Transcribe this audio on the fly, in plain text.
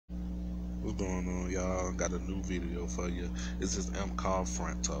What's going on, y'all? Got a new video for you. It's this M called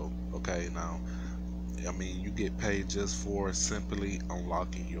front toe. Okay, now, I mean, you get paid just for simply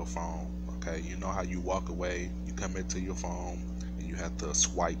unlocking your phone. Okay, you know how you walk away, you come into your phone, and you have to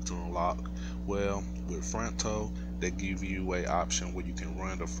swipe to unlock. Well, with front toe, they give you a option where you can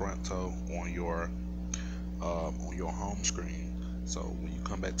run the front toe on your home screen. So when you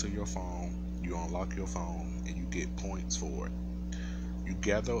come back to your phone, you unlock your phone, and you get points for it. You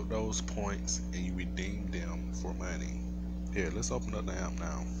gather those points and you redeem them for money. Here, let's open up the app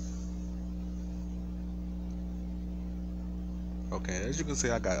now. Okay, as you can see,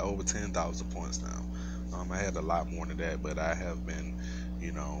 I got over 10,000 points now. I had a lot more than that, but I have been,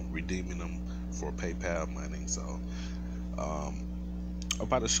 redeeming them for PayPal money. So, I'm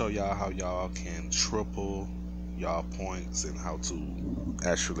about to show y'all how y'all can triple y'all points and how to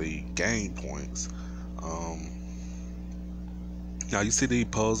actually gain points. Now you see these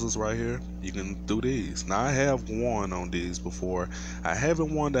puzzles right here? You can do these. Now I have won on these before. I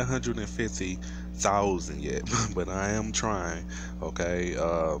haven't won the 150,000 yet, but I am trying. Okay,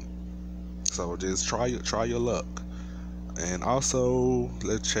 so just try your luck. And also,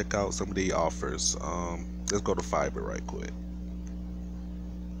 let's check out some of the offers. Let's go to Fiverr right quick.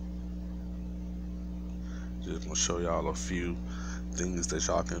 Just gonna show y'all a few things that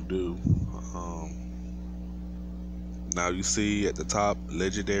y'all can do. Now you see at the top,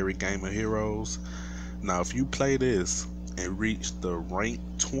 legendary gamer heroes. Now if you play this and reach the rank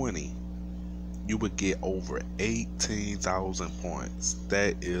 20, you would get over 18,000 points.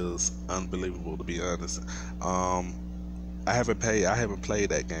 That is unbelievable, to be honest. I haven't played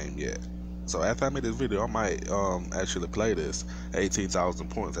that game yet. So after I make this video, I might actually play this. 18,000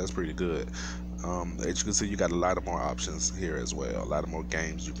 points, that's pretty good. As you can see, you got a lot of more options here as well. A lot of more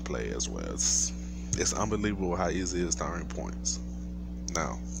games you can play as well. It's unbelievable how easy it is to earn points.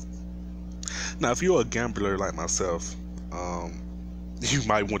 Now if you're a gambler like myself, you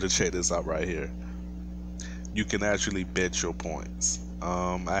might want to check this out right here. You can actually bet your points.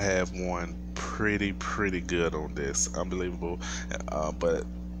 I have won pretty good on this. Unbelievable. But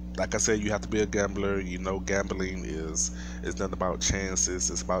like I said, you have to be a gambler. You know, gambling is nothing about chances.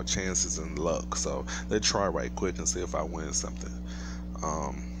 It's about chances and luck. So let's try right quick and see if I win something.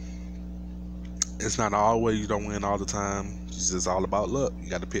 It's not always, you don't win all the time. It's just all about luck. You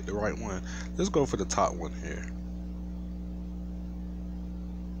got to pick the right one. Let's go for the top one here.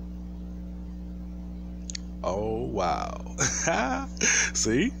 Oh wow.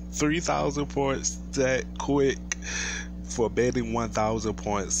 See, 3,000 points that quick for betting 1,000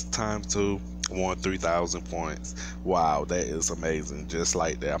 points times 2, won 3,000 points. Wow, that is amazing. Just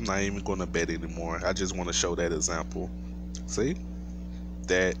like that. I'm not even going to bet anymore. I just want to show that example. See,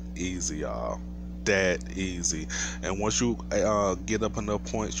 that easy, y'all. That easy. And once you get up enough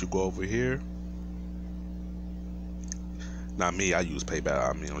points, you go over here. Not me, I use PayPal.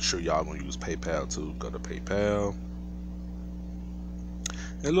 I mean, I'm sure y'all gonna use PayPal too. Go to PayPal.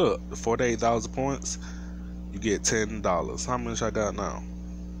 And look, the 48,000 points, you get $10. How much I got now?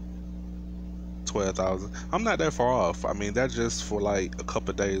 12,000. I'm not that far off. I mean, that's just for like a couple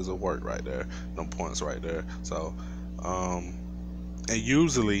of days of work right there. Them points right there. So, and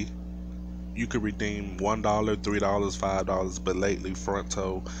usually you could redeem $1, $3, $5, but lately front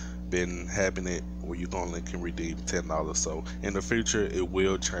toe been having it where you only can redeem $10. So in the future it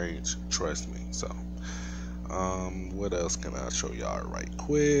will change, trust me. So what else can I show y'all right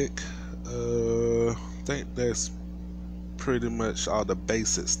quick? I think that's pretty much all the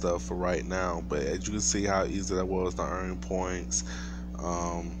basic stuff for right now, but as you can see how easy that was to earn points.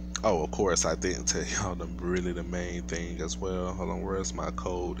 Oh, of course I didn't tell y'all the main thing as well. Hold on, where's my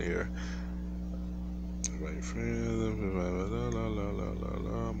code here? Right, friends,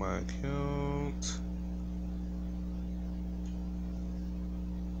 my account.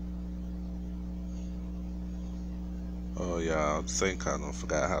 Oh yeah, I think I don't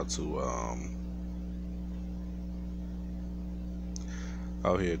forgot how to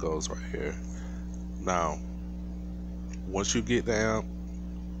oh, here it goes right here. Now once you get down,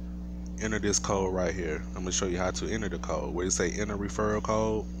 enter this code right here. I'm gonna show you how to enter the code. Where you say enter referral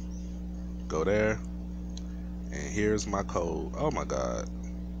code, go there. And here's my code. Oh my god.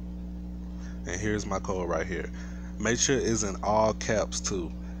 And here's my code right here. Make sure it's in all caps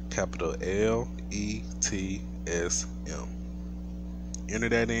too. Capital LETSM. Enter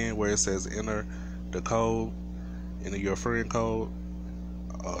that in where it says enter the code, enter your friend code,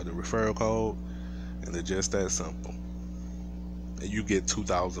 the referral code, and it's just that simple. And you get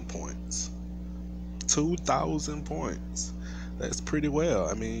 2,000 points. 2,000 points. That's pretty well.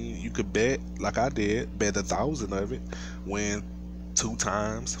 I mean, you could bet, like I did, bet 1,000 of it, win 2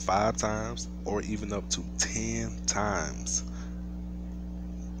 times, 5 times, or even up to 10 times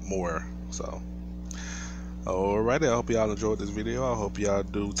more. So alrighty, I hope y'all enjoyed this video. I hope y'all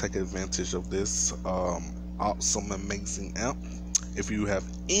do take advantage of this awesome, amazing app. If you have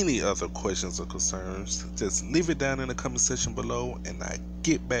any other questions or concerns, just leave it down in the comment section below, and I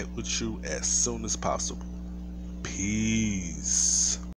get back with you as soon as possible. Peace.